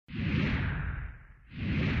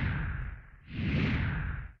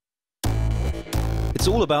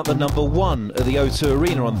all about the number one at the O2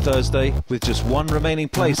 Arena on Thursday, with just one remaining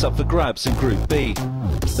place up for grabs in Group B.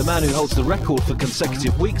 The man who holds the record for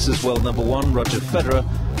consecutive weeks as world number one, Roger Federer,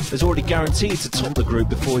 is already guaranteed to top the group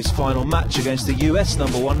before his final match against the US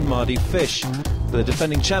number one, Mardy Fish. But the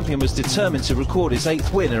defending champion was determined to record his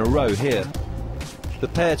 8th win in a row here. The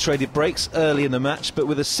pair traded breaks early in the match, but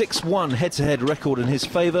with a 6-1 head-to-head record in his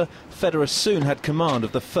favour, Federer soon had command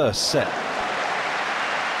of the first set.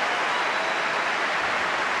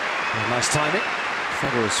 Nice timing.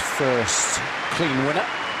 Federer's first clean winner.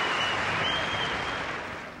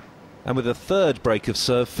 And with a third break of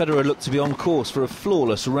serve, Federer looked to be on course for a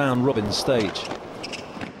flawless round-robin stage.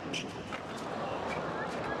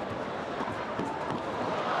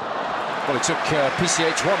 Well, he took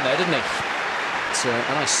PCH1 there, didn't he? It's a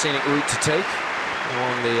nice scenic route to take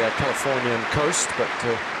along the Californian coast, but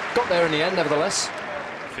got there in the end, nevertheless.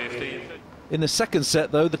 15. In the second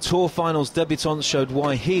set, though, the Tour Finals debutant showed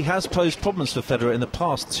why he has posed problems for Federer in the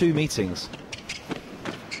past 2 meetings.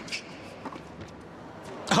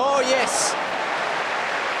 Oh, yes!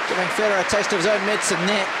 Giving Federer a taste of his own medicine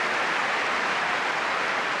net.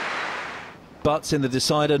 But in the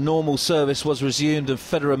decider, normal service was resumed and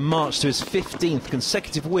Federer marched to his 15th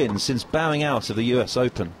consecutive win since bowing out of the US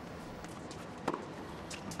Open.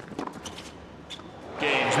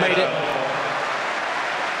 He's made it.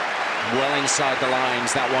 Well inside the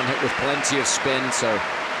lines, that one hit with plenty of spin, so a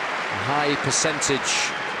high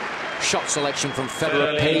percentage shot selection from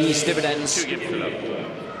Federer pays dividends.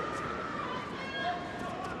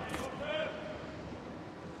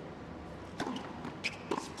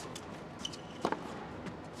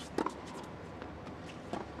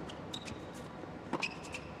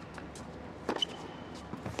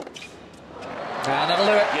 And that'll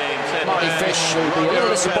do it. Mardy Fish will be a little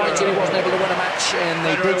disappointed he wasn't able to win a match in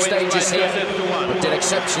the group stages here, but did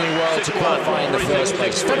exceptionally well to qualify in the first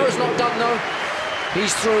place. Federer's not done though.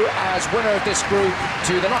 He's through as winner of this group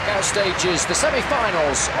to the knockout stages, the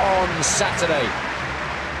semi-finals on Saturday.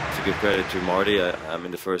 To give credit to Mardy, I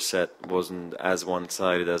mean the first set wasn't as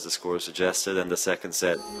one-sided as the score suggested, and the second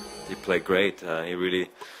set he played great. He really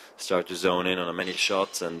started to zone in on many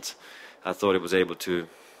shots, and I thought he was able to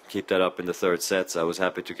keep that up in the third set. So I was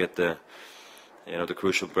happy to get the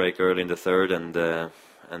crucial break early in the third, and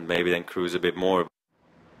maybe then cruise a bit more.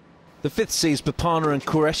 The fifth seeds Papana and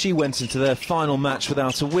Qureshi went into their final match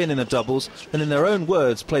without a win in the doubles, and in their own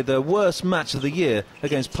words played their worst match of the year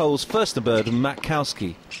against Poles Fürstenberg and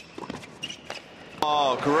Matkowski.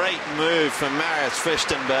 Oh, great move from Marius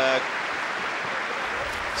Fürstenberg.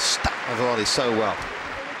 Stuck the volley so well.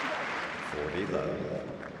 40 love.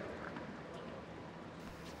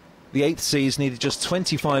 The 8th seeds needed just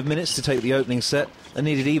 25 minutes to take the opening set and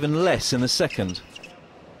needed even less in the second.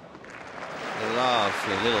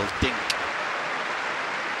 Lovely little dink.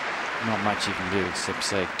 Not much you can do except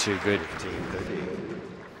say too good.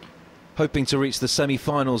 Hoping to reach the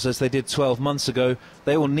semi-finals as they did 12 months ago,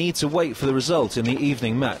 they will need to wait for the result in the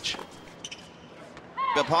evening match.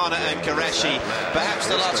 Papana and Qureshi, perhaps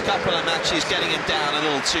the last couple of matches getting him down a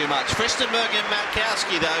little too much. Fürstenberg and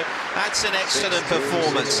Matkowski, though, that's an excellent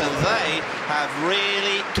performance, and they have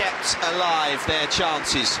really kept alive their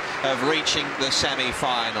chances of reaching the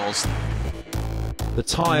semi-finals. The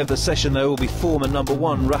tie of the session, though, will be former number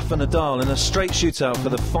one Rafa Nadal in a straight shootout for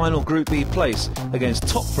the final Group B place against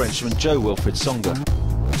top Frenchman Jo-Wilfried Tsonga.